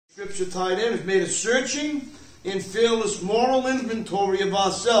Scripture tied in has made a searching and fearless moral inventory of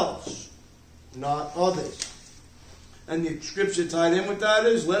ourselves, not others. And the scripture tied in with that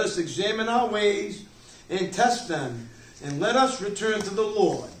is, let us examine our ways and test them, and let us return to the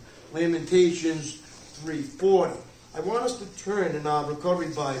Lord. Lamentations 3:40. I want us to turn in our recovery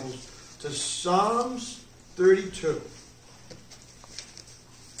Bibles to Psalms 32.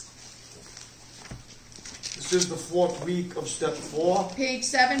 This is the 4th week of step 4. Page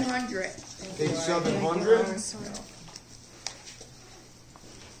 700. Page 700.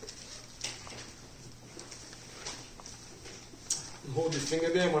 Hold your finger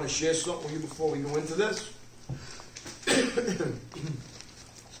there. I want to share something with you before we go into this.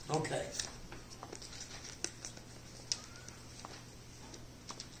 Okay.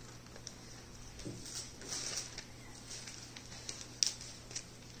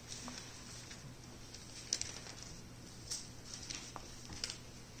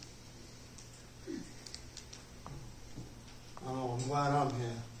 Oh, I'm glad I'm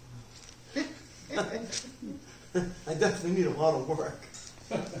here. I definitely need a lot of work.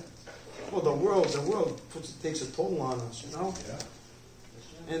 Well, the world takes a toll on us, you know?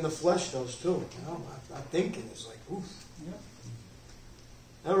 Yeah. And the flesh does too, you know? Our thinking is like, oof.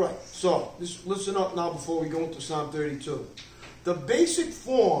 Yeah. All right, so listen up now before we go into Psalm 32. The basic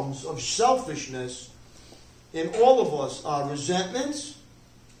forms of selfishness in all of us are resentments,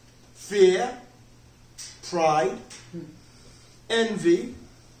 fear, pride, envy,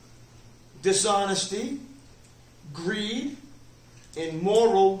 dishonesty, greed,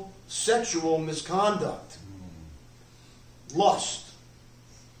 immoral sexual misconduct, lust.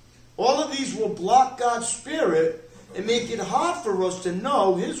 All of these will block God's Spirit and make it hard for us to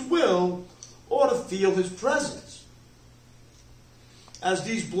know His will or to feel His presence. As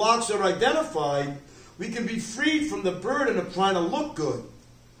these blocks are identified, we can be freed from the burden of trying to look good.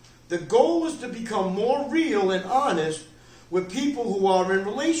 The goal is to become more real and honest with people who are in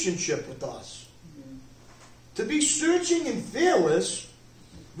relationship with us. To be searching and fearless,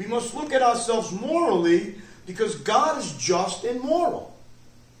 we must look at ourselves morally because God is just and moral.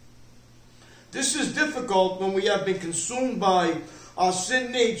 This is difficult when we have been consumed by our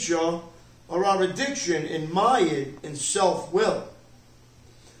sin nature or our addiction and mired in self-will.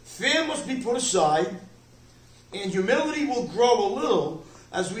 Fear must be put aside, and humility will grow a little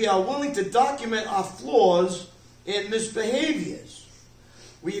as we are willing to document our flaws and misbehaviors.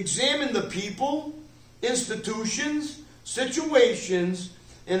 We examine the people, institutions, situations,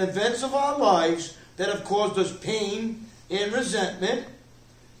 and events of our lives that have caused us pain and resentment,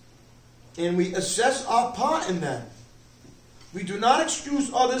 and we assess our part in them. We do not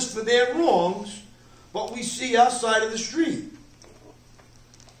excuse others for their wrongs, but we see our side of the street.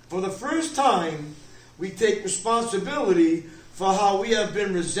 For the first time, we take responsibility for how we have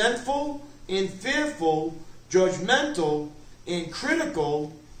been resentful and fearful, judgmental and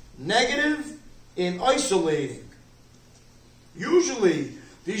critical, negative and isolating. Usually,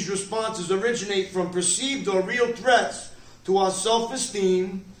 these responses originate from perceived or real threats to our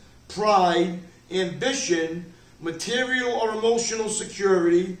self-esteem, pride, ambition, material or emotional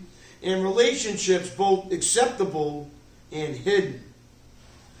security, and relationships both acceptable and hidden.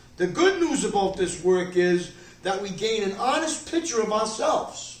 The good news about this work is that we gain an honest picture of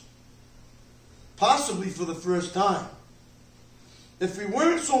ourselves, possibly for the first time. If we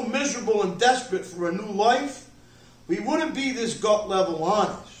weren't so miserable and desperate for a new life, we wouldn't be this gut-level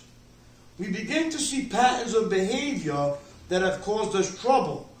honest. We begin to see patterns of behavior that have caused us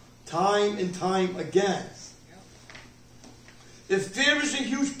trouble time and time again. If fear is a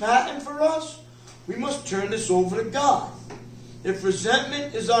huge pattern for us, we must turn this over to God. If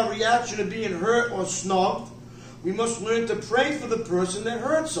resentment is our reaction to being hurt or snubbed, we must learn to pray for the person that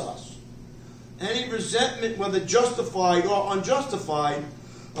hurts us. Any resentment, whether justified or unjustified,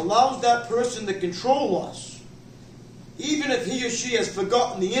 allows that person to control us, even if he or she has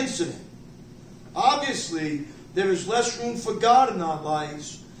forgotten the incident. Obviously, there is less room for God in our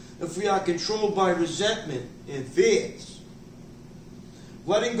lives if we are controlled by resentment and fears.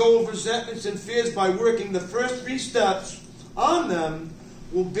 Letting go of resentments and fears by working the first 3 steps on them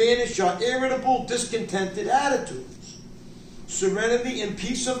will banish our irritable, discontented attitudes. Serenity and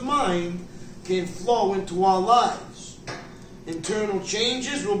peace of mind can flow into our lives. Internal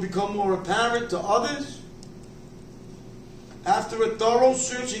changes will become more apparent to others. After a thorough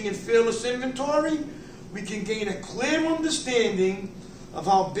searching and fearless inventory, we can gain a clear understanding of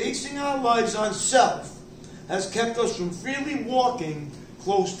how basing our lives on self has kept us from freely walking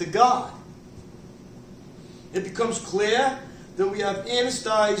close to God. It becomes clear that we have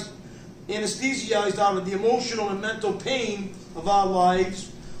anesthetized out of the emotional and mental pain of our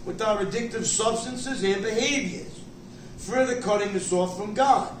lives with our addictive substances and behaviors, further cutting us off from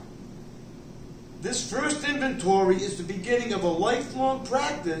God. This first inventory is the beginning of a lifelong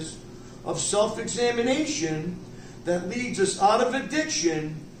practice of self-examination that leads us out of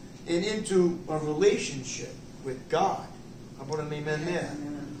addiction and into a relationship with God. How about an amen there?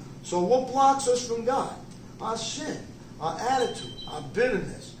 So what blocks us from God? Our sin, our attitude, our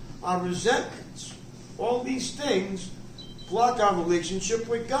bitterness, our resentments. All these things block our relationship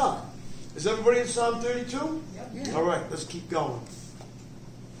with God. Is everybody in Psalm 32? Yep. Yeah. All right, let's keep going.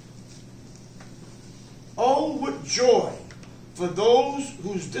 Oh, what joy for those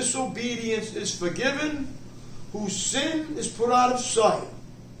whose disobedience is forgiven, whose sin is put out of sight.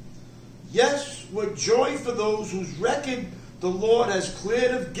 Yes, what joy for those whose record the Lord has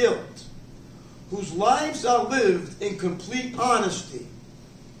cleared of guilt, whose lives are lived in complete honesty.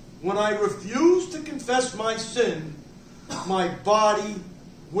 When I refused to confess my sin, my body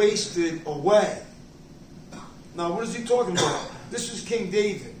wasted away. Now, what is he talking about? This is King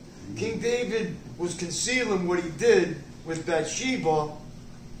David. King David was concealing what he did with Bathsheba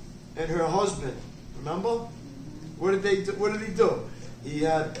and her husband. Remember? What did he do? He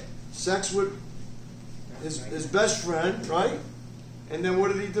had sex with his best friend, right? And then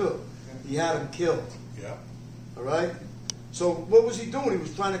what did he do? He had him killed. Yeah. All right? So what was he doing? He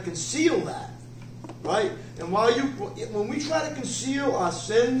was trying to conceal that. Right? And when we try to conceal our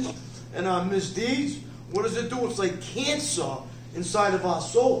sins and our misdeeds, what does it do? It's like cancer inside of our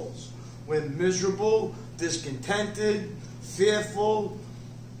souls. We're miserable, discontented, fearful,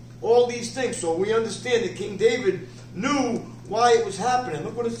 all these things. So we understand that King David knew why it was happening.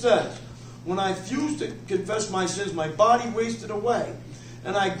 Look what it says. When I refused to confess my sins, my body wasted away,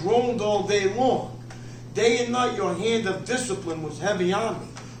 and I groaned all day long. Day and night your hand of discipline was heavy on me.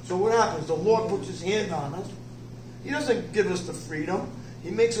 So what happens? The Lord puts his hand on us. He doesn't give us the freedom.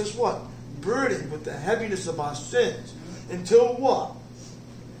 He makes us what? Burdened with the heaviness of our sins. Until what?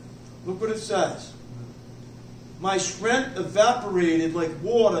 Look what it says. My strength evaporated like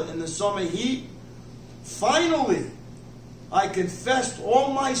water in the summer heat. Finally, I confessed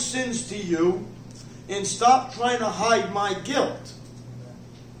all my sins to you and stopped trying to hide my guilt.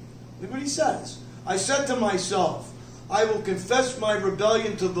 Look what he says. I said to myself, I will confess my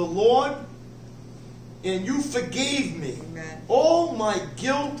rebellion to the Lord, and you forgave me. Amen. All my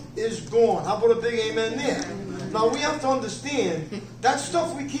guilt is gone. How about a big amen there? Amen. Now we have to understand that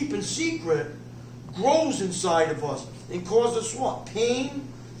stuff we keep in secret grows inside of us and causes us what? Pain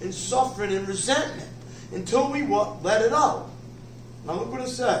and suffering and resentment until we what? Let it out. Now look what it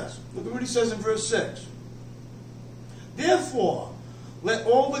says. Look at what he says in verse 6. Therefore, let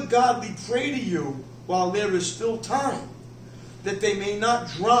all the godly pray to you while there is still time, that they may not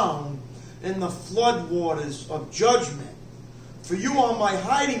drown in the flood waters of judgment. For you are my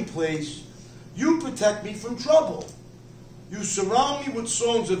hiding place. You protect me from trouble. You surround me with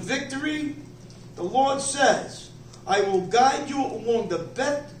songs of victory. The Lord says, I will guide you along the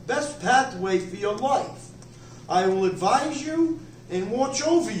best pathway for your life. I will advise you and watch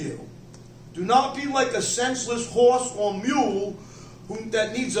over you. Do not be like a senseless horse or mule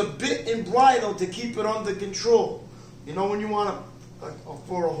that needs a bit and bridle to keep it under control. You know when you want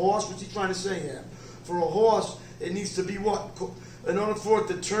for a horse, what's he trying to say here? For a horse, it needs to be what? In order for it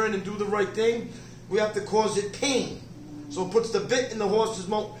to turn and do the right thing, we have to cause it pain. So it puts the bit in the horse's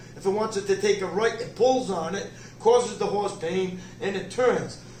mouth. If it wants it to take a right, it pulls on it, causes the horse pain, and it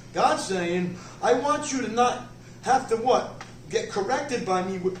turns. God's saying, I want you to not have to what? Get corrected by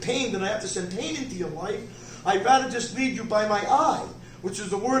me with pain, that I have to send pain into your life. I'd rather just lead you by my eye, which is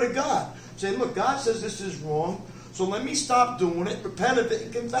the Word of God. Saying, look, God says this is wrong, so let me stop doing it, repent of it,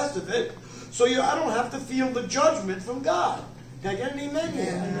 and confess of it, so I don't have to feel the judgment from God. Can I get an amen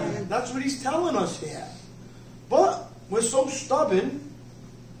here? Amen. That's what he's telling us here. But we're so stubborn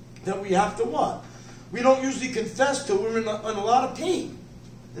that we have to what? We don't usually confess till we're in a lot of pain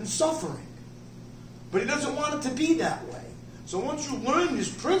and suffering. But he doesn't want it to be that way. So once you learn this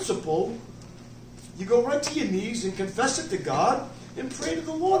principle, you go right to your knees and confess it to God and pray to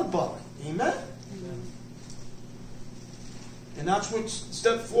the Lord about it. Amen? Amen. And that's what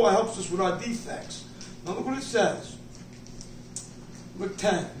step 4 helps us with our defects. Now look what it says. Look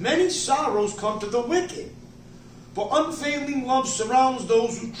 10. Many sorrows come to the wicked, but unfailing love surrounds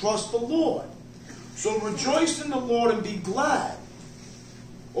those who trust the Lord. So rejoice in the Lord and be glad,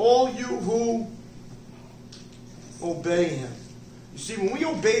 all you who obey him. You see, when we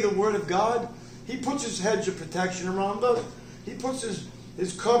obey the Word of God, he puts his hedge of protection around us. He puts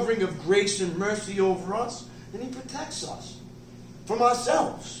his covering of grace and mercy over us, and he protects us from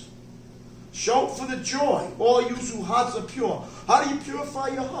ourselves. Shout for the joy, all you whose hearts are pure. How do you purify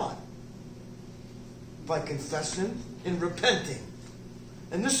your heart? By confessing and repenting.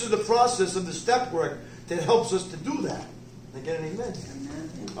 And this is the process of the step work that helps us to do that. Can I get an amen? Amen.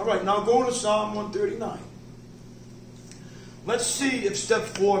 All right, now go to Psalm 139. Let's see if step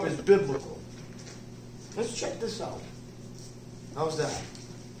 4 is biblical. Let's check this out. How's that?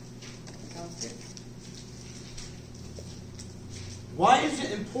 Sounds good. Why is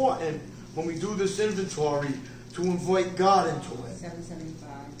it important when we do this inventory to invite God into it?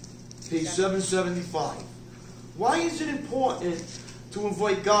 775. Page 775. Why is it important to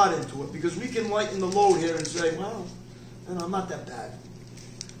invite God into it? Because we can lighten the load here and say, well, I'm not that bad.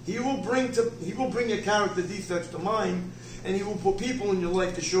 He will bring your character defects to mind, and He will put people in your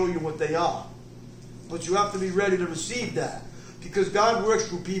life to show you what they are. But you have to be ready to receive that. Because God works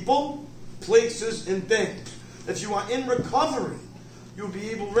through people, places, and things. If you are in recovery, you'll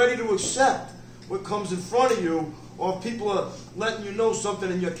be ready to accept what comes in front of you, or if people are letting you know something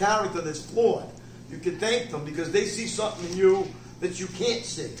in your character that's flawed. You can thank them because they see something in you that you can't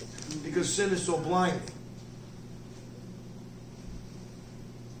see because sin is so blinding.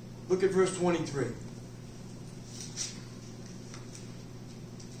 Look at verse 23.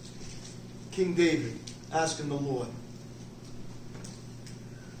 King David asking the Lord,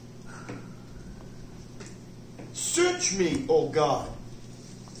 search me, O God,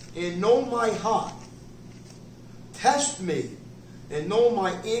 and know my heart. Test me and know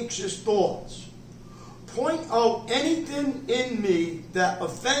my anxious thoughts. Point out anything in me that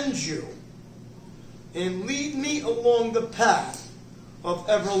offends you, and lead me along the path of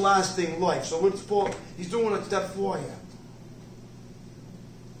everlasting life. So what's Paul? He's doing a step 4 here.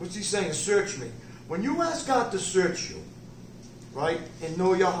 What's he saying? Search me. When you ask God to search you, right, and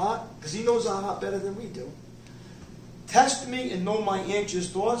know your heart, because He knows our heart better than we do. Test me and know my anxious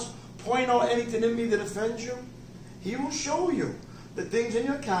thoughts. Point out anything in me that offends you. He will show you the things in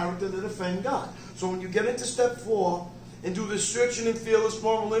your character that offend God. So when you get into step 4 and do this searching and fearless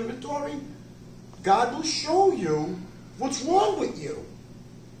moral inventory, God will show you what's wrong with you.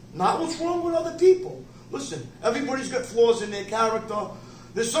 Not what's wrong with other people. Listen, everybody's got flaws in their character.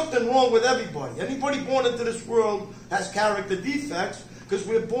 There's something wrong with everybody. Anybody born into this world has character defects because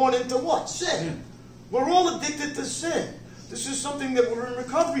we're born into what? Sin. We're all addicted to sin. This is something that we're in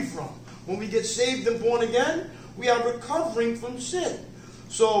recovery from. When we get saved and born again, we are recovering from sin.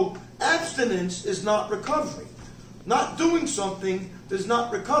 So abstinence is not recovery. Not doing something is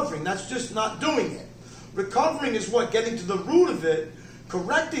not recovering. That's just not doing it. Recovering is what? Getting to the root of it,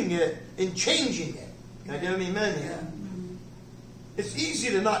 correcting it, and changing it. Can I get an amen here? Yeah. It's easy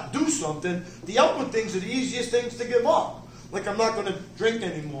to not do something. The outward things are the easiest things to give up. Like I'm not going to drink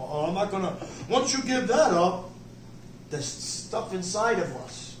anymore. Or I'm not going to... Once you give that up, the stuff inside of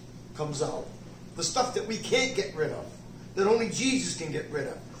us comes out. The stuff that we can't get rid of. That only Jesus can get rid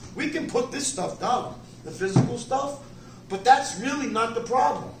of. We can put this stuff down. The physical stuff. But that's really not the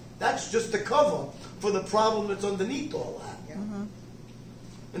problem. That's just the cover for the problem that's underneath all that. Yeah. Mm-hmm.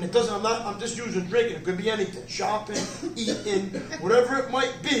 And it doesn't, I'm just using drinking. It could be anything. Shopping, eating, whatever it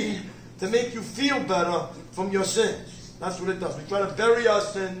might be to make you feel better from your sins. That's what it does. We try to bury our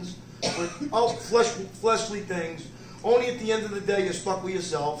sins with fleshly things. Only at the end of the day you're stuck with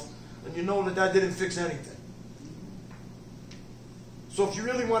yourself and you know that didn't fix anything. So if you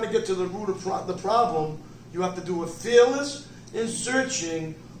really want to get to the root of the problem, you have to do a fearless and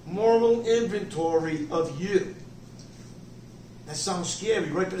searching moral inventory of you. That sounds scary,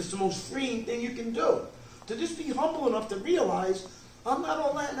 right? But it's the most freeing thing you can do. To just be humble enough to realize I'm not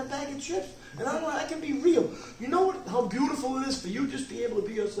all that in a bag of chips. And I can be real. You know how beautiful it is for you just to be able to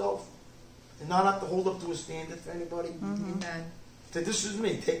be yourself and not have to hold up to a standard for anybody? Mm-hmm. Say, this is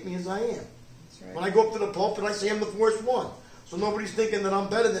me. Take me as I am. That's right. When I go up to the pulpit, I say I'm the worst one. So nobody's thinking that I'm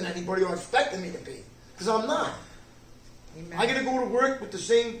better than anybody or expecting me to be. Because I'm not. Amen. I got to go to work with the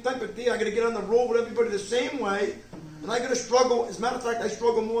same type of thing. I got to get on the road with everybody the same way. And I got to struggle. As a matter of fact, I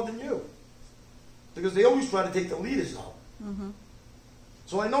struggle more than you. Because they always try to take the leaders out. Mm-hmm.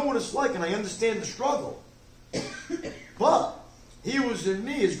 So I know what it's like and I understand the struggle. But He who was in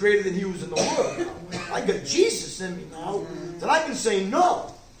me is greater than he who was in the world. I got Jesus in me now that I can say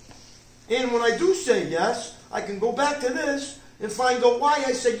no. And when I do say yes, I can go back to this and find out why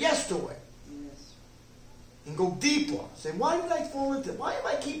I said yes to it. Yes. And go deeper. Say, why did I fall into it? Why am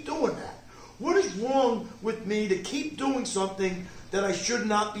I keep doing that? What is wrong with me to keep doing something that I should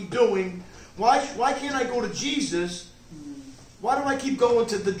not be doing? Why can't I go to Jesus? Why do I keep going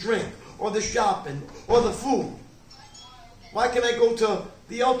to the drink or the shopping or the food? Why can't I go to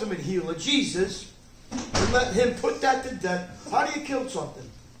the ultimate healer, Jesus, and let Him put that to death? How do you kill something?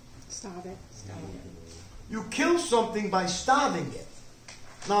 Stop it. Stop it. You kill something by starving it.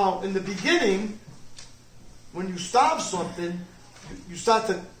 Now, in the beginning, when you starve something, you start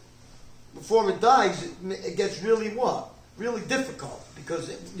to, before it dies, it gets really what? Really difficult,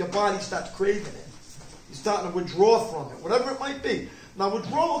 because your body starts craving it. You're starting to withdraw from it, whatever it might be. Now,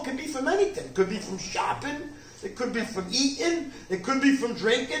 withdrawal can be from anything. It could be from shopping. It could be from eating. It could be from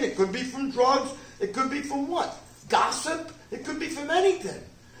drinking. It could be from drugs. It could be from what? Gossip. It could be from anything.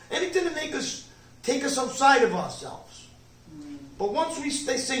 Anything to make us, take us outside of ourselves. But once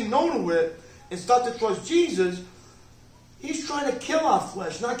they say no to it and start to trust Jesus, He's trying to kill our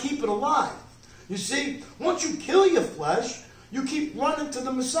flesh, not keep it alive. You see, once you kill your flesh, you keep running to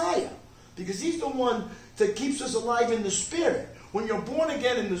the Messiah, because He's the one that keeps us alive in the Spirit. When you're born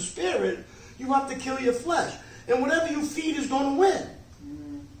again in the Spirit, you have to kill your flesh. And whatever you feed is going to win.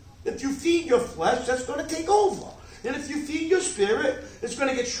 If you feed your flesh, that's going to take over. And if you feed your spirit, it's going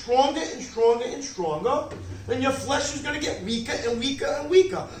to get stronger and stronger and stronger. And your flesh is going to get weaker and weaker and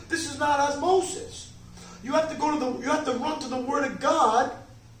weaker. This is not osmosis. You have to you have to run to the Word of God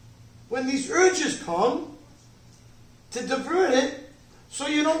when these urges come to divert it so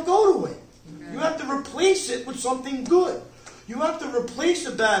you don't go to it. You have to replace it with something good. You have to replace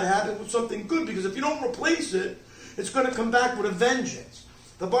a bad habit with something good, because if you don't replace it, it's going to come back with a vengeance.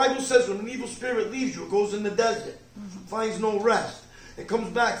 The Bible says when an evil spirit leaves you, it goes in the desert, finds no rest. It comes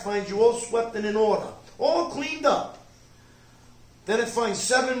back, finds you all swept and in order, all cleaned up. Then it finds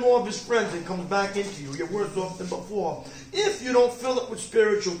 7 more of his friends and comes back into you. You're worse off than before, if you don't fill it with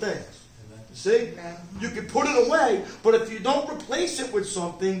spiritual things. You see? You can put it away, but if you don't replace it with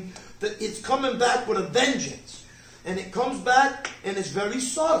something, it's coming back with a vengeance. And it comes back, and it's very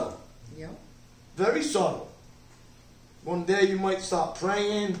subtle. Yep. Very subtle. One day you might stop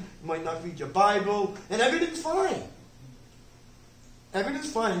praying, you might not read your Bible, and everything's fine.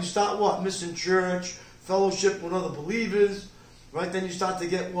 Everything's fine. You start what? Missing church, fellowship with other believers, right? Then you start to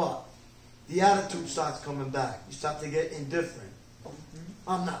get what? The attitude starts coming back. You start to get indifferent.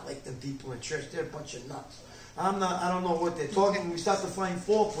 I'm not like the people in church. They're a bunch of nuts. I don't know what they're talking. We start to find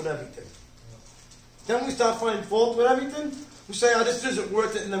fault with everything. Then we start finding fault with everything. We say, oh, this isn't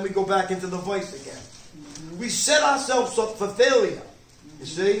worth it, and then we go back into the vice again. We set ourselves up for failure. You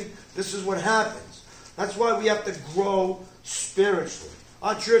see? This is what happens. That's why we have to grow spiritually.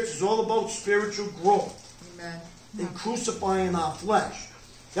 Our church is all about spiritual growth. Amen. And crucifying our flesh.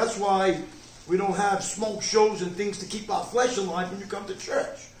 That's why we don't have smoke shows and things to keep our flesh alive when you come to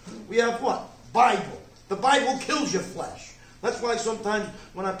church. We have what? Bible. The Bible kills your flesh. That's why sometimes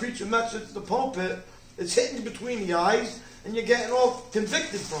when I preach a message to the pulpit, it's hitting between the eyes and you're getting all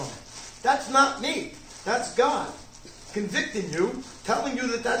convicted from it. That's not me. That's God convicting you, telling you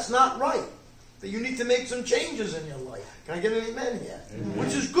that that's not right. That you need to make some changes in your life. Can I get an amen here? Amen.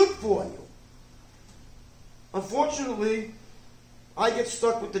 Which is good for you. Unfortunately, I get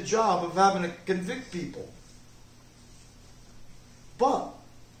stuck with the job of having to convict people. But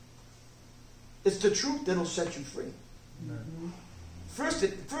it's the truth that'll set you free. First,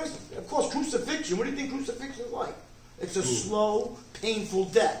 of course, crucifixion. What do you think crucifixion is like? It's a slow, painful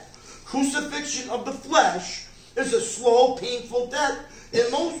death. Crucifixion of the flesh is a slow, painful death,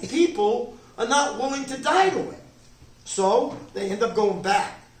 and most people are not willing to die to it. So they end up going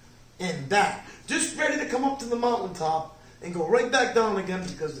back and back, just ready to come up to the mountaintop and go right back down again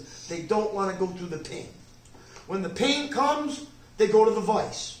because they don't want to go through the pain. When the pain comes, they go to the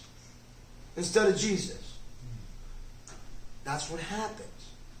vice instead of Jesus. That's what happens.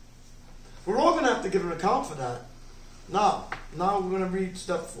 We're all going to have to give an account for that. Now we're going to read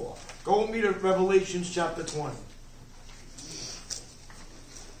step 4. Go with me to Revelation chapter 20.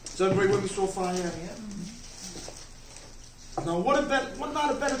 Is everybody with me so far here? Now, what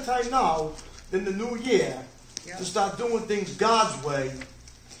not a better time now than the new year to start doing things God's way?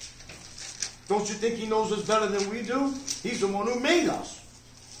 Don't you think He knows us better than we do? He's the one who made us.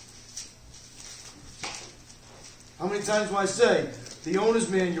 How many times do I say, the owner's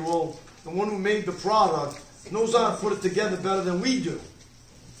manual, the one who made the product, knows how to put it together better than we do?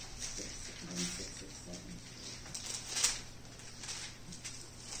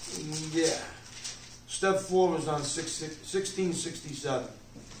 Yeah. Step 4 is on 1667.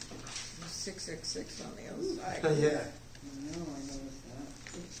 666 on the other side. Yeah. I noticed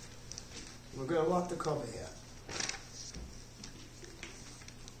that. We've got a lot to cover here.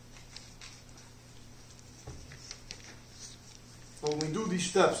 Well, when we do these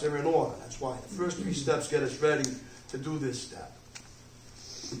steps, they're in order. That's why. The first 3 steps get us ready to do this step.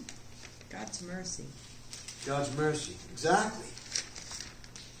 God's mercy. God's mercy. Exactly.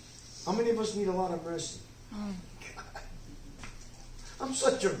 How many of us need a lot of mercy? I'm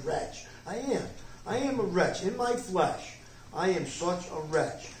such a wretch. I am. I am a wretch. In my flesh, I am such a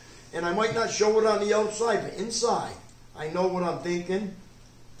wretch. And I might not show it on the outside, but inside, I know what I'm thinking,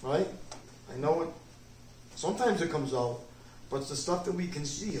 right? I know it. Sometimes it comes out, but it's the stuff that we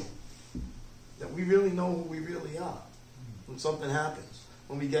conceal, that we really know who we really are. When something happens,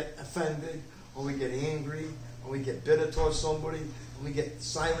 when we get offended, when we get angry, when we get bitter towards somebody, when we get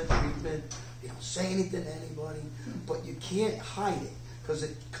silent treatment, you don't say anything to anybody, but you can't hide it because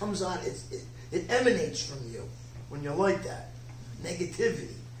it comes out, it emanates from you when you're like that.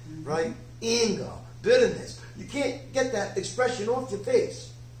 Negativity, right? Anger, bitterness. You can't get that expression off your face.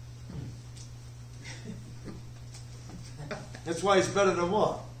 That's why it's better than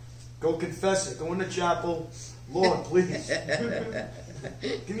what? Go confess it. Go in the chapel. Lord, please.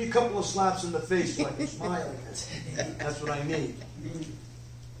 Give me a couple of slaps in the face so I can smile again. That's what I need.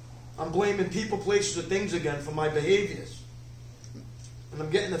 I'm blaming people, places, or things again for my behaviors. And I'm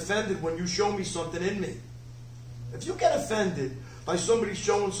getting offended when you show me something in me. If you get offended by somebody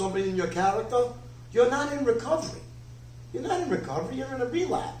showing something in your character, you're not in recovery. You're not in recovery. You're in a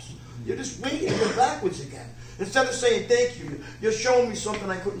relapse. You're just waiting to go backwards again. Instead of saying thank you, you're showing me something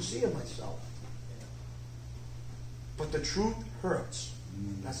I couldn't see in myself. But the truth hurts.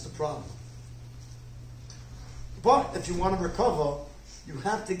 That's the problem. But if you want to recover, you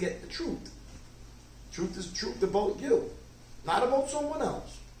have to get the truth. Truth is truth about you, not about someone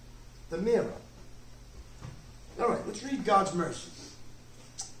else. The mirror. All right, let's read God's mercy.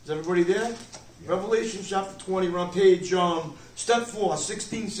 Is everybody there? Revelation chapter 20, we're on page, step 4,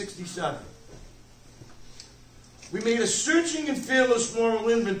 1667. We made a searching and fearless moral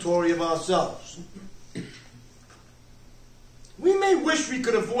inventory of ourselves. We may wish we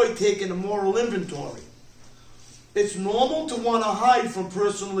could avoid taking a moral inventory. It's normal to want to hide from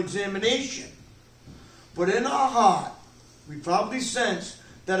personal examination. But in our heart, we probably sense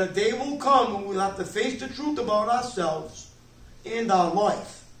that a day will come when we'll have to face the truth about ourselves and our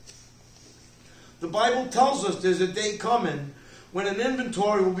life. The Bible tells us there's a day coming when an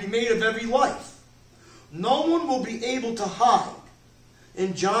inventory will be made of every life. No one will be able to hide.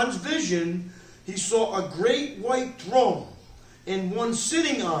 In John's vision, he saw a great white throne and one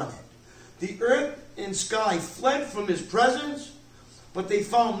sitting on it. The earth and sky fled from his presence, but they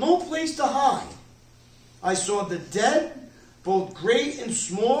found no place to hide. I saw the dead, both great and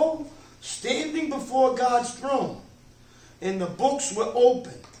small, standing before God's throne. And the books were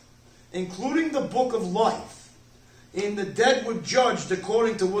opened, including the book of life. And the dead were judged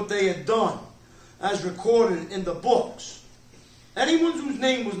according to what they had done, as recorded in the books. Anyone whose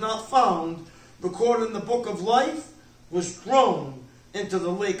name was not found recorded in the book of life was thrown into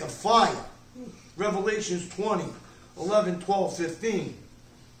the lake of fire. Revelations 20, 11, 12, 15.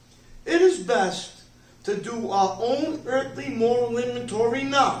 It is best to do our own earthly moral inventory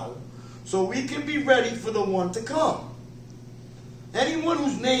now so we can be ready for the one to come. Anyone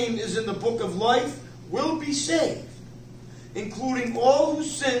whose name is in the book of life will be saved, including all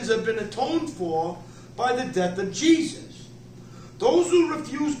whose sins have been atoned for by the death of Jesus. Those who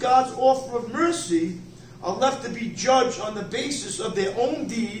refuse God's offer of mercy are left to be judged on the basis of their own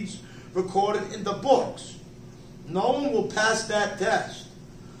deeds recorded in the books. No one will pass that test.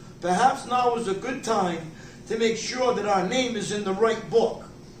 Perhaps now is a good time to make sure that our name is in the right book.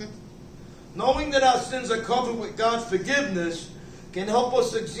 Knowing that our sins are covered with God's forgiveness can help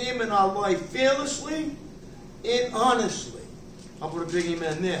us examine our life fearlessly and honestly. I'll put a big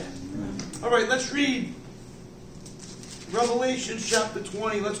amen there. All right, let's read Revelation chapter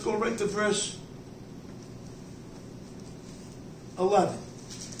 20. Let's go right to verse 11.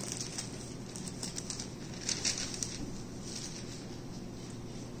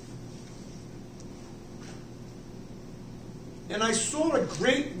 And I saw a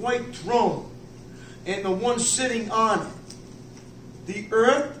great white throne, and the one sitting on it. The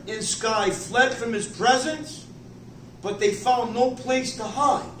earth and sky fled from his presence, but they found no place to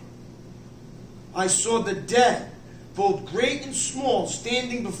hide. I saw the dead, both great and small,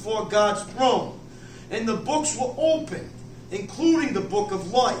 standing before God's throne, and the books were opened, including the book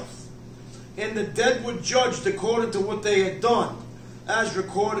of life. And the dead were judged according to what they had done, as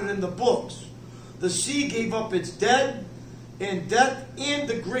recorded in the books. The sea gave up its dead, and death and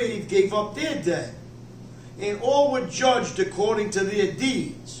the grave gave up their dead. And all were judged according to their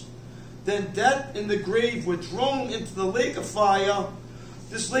deeds. Then death and the grave were thrown into the lake of fire.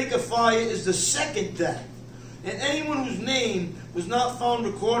 This lake of fire is the second death. And anyone whose name was not found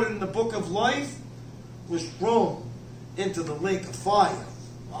recorded in the book of life was thrown into the lake of fire.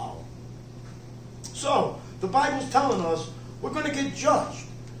 Wow. So, the Bible's telling us we're going to get judged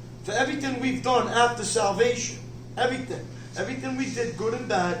for everything we've done after salvation. Everything. Everything we did, good and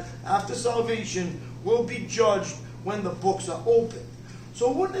bad, after salvation, will be judged when the books are open.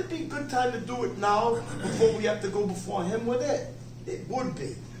 So wouldn't it be a good time to do it now before we have to go before Him with it? It would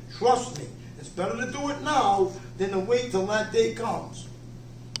be. Trust me. It's better to do it now than to wait till that day comes.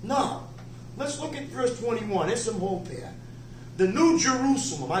 Now, let's look at verse 21. There's some hope here. The New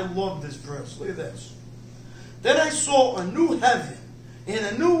Jerusalem. I love this verse. Look at this. Then I saw a new heaven and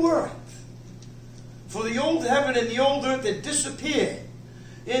a new earth. For the old heaven and the old earth had disappeared,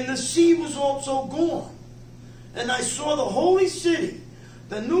 and the sea was also gone. And I saw the holy city,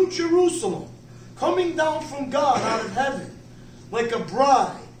 the New Jerusalem, coming down from God out of heaven, like a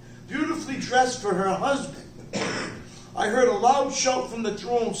bride, beautifully dressed for her husband. I heard a loud shout from the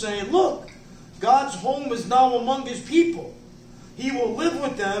throne saying, "Look, God's home is now among His people. He will live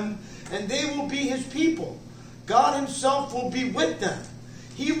with them, and they will be His people. God Himself will be with them.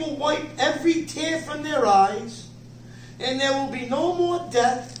 He will wipe every tear from their eyes, and there will be no more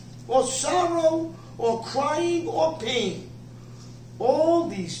death, or sorrow, or crying, or pain. All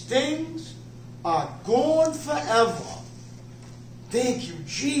these things are gone forever." Thank you,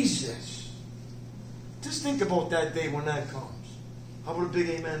 Jesus. Just think about that day when that comes. How about a big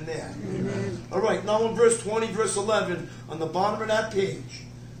amen there? Amen. All right, now in verse 20, verse 11, on the bottom of that page.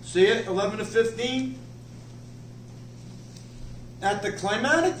 See it? 11 to 15. At the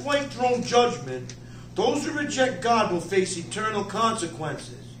climatic white throne judgment, those who reject God will face eternal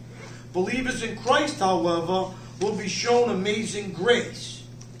consequences. Believers in Christ, however, will be shown amazing grace.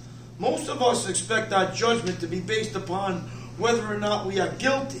 Most of us expect our judgment to be based upon whether or not we are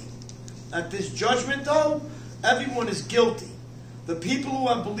guilty. At this judgment, though, everyone is guilty. The people who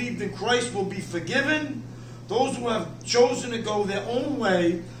have believed in Christ will be forgiven. Those who have chosen to go their own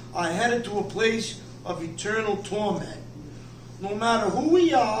way are headed to a place of eternal torment. No matter who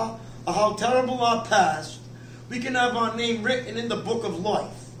we are or how terrible our past, we can have our name written in the book of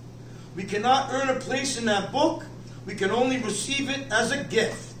life. We cannot earn a place in that book. We can only receive it as a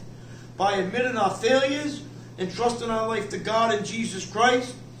gift by admitting our failures and trusting our life to God and Jesus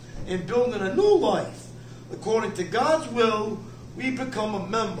Christ and building a new life. According to God's will, we become a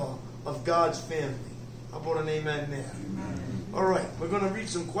member of God's family. How about an amen there? Amen. All right, we're going to read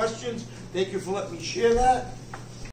some questions. Thank you for letting me share that.